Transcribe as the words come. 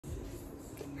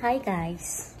Hi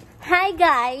guys! Hi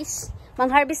guys!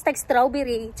 Mang-harvest tag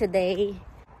strawberry today.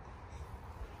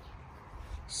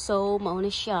 So, mauna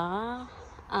siya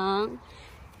ang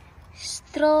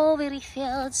strawberry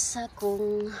field sa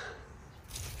akong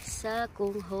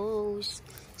host.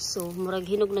 So, murag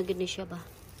hinog na gini siya ba?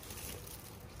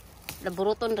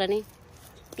 Laburuton ra ni.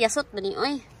 Piasot ba ni?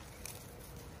 Oy!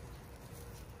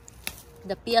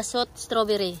 The piasot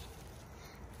strawberry.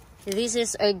 This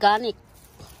is organic.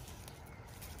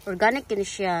 Organic kini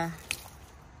siya.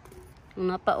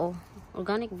 Ano pa oh.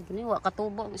 Organic gini wa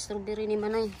katubo ang strawberry ni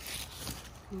manay.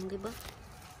 Di ba?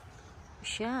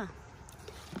 Siya.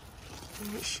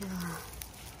 Ano siya?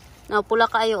 Now pula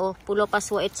kayo oh, pula pa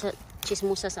suwait sa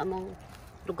chismosa sa among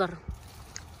lugar.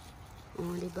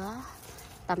 Oh, di ba?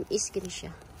 Tamis gini siya.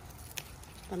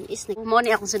 Tamis ni. Mo ni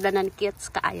akong sudanan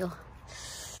kits kaayo.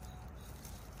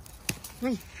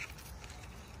 Ay.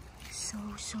 So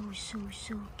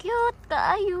cute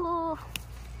kaayo.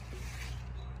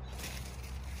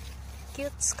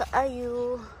 Cute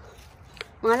kaayo.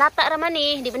 Mga lata raman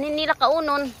eh, di ba nila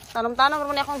kaunon? Tanong-tanong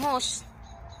raman akong host.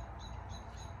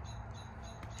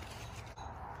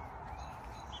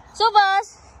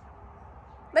 Subas!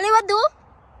 Baliwad do?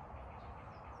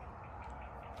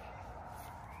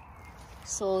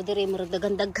 So, dire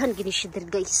maragdagan-daghan gini siya dir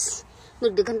guys.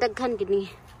 Nagdagan-daghan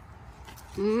gini.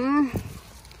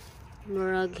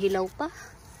 Marag hilaw pa.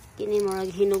 Kini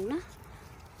marag hinog na.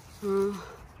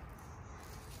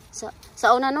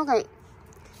 Sa una no kay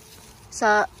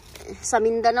sa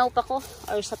Mindanao pa ko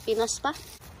or sa Pinas pa.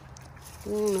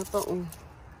 Napa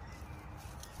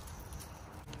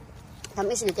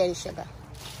tamis ni kayo siya ba?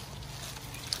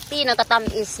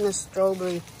 Pinakatamis na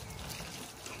strawberry.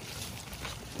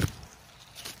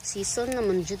 Season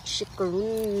naman jud siya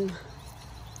karon.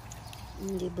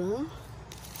 Diba?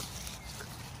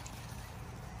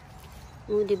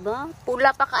 Diba?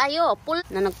 Pula pa kaayo. Pula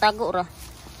na nagtago ra.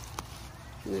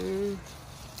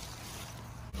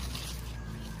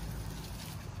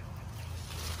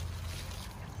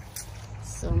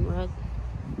 So, murag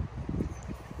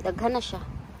daghan na siya.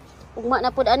 Ugma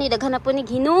na pud ani, daghan na pud ni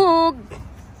hinog.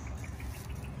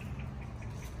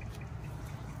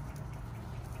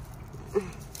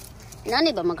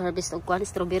 Nani ba mag-harvest og kwan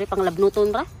strawberry pang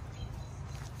labnuton ra?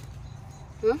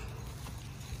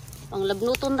 Pang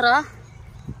labnuton ra.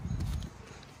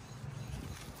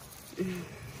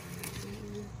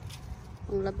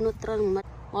 Ang labnot ra ng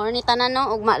or ni tanan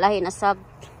no ugma lahi na sab.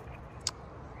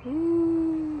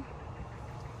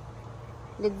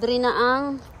 Libre na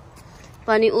ang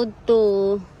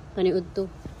paniudto.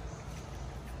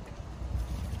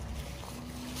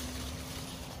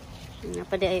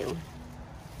 Apa di ayo.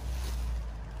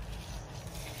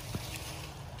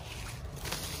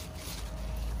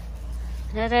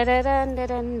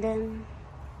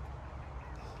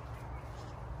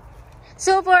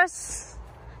 Supers.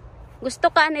 Gusto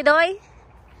ka ni Doy?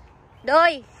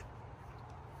 Doy.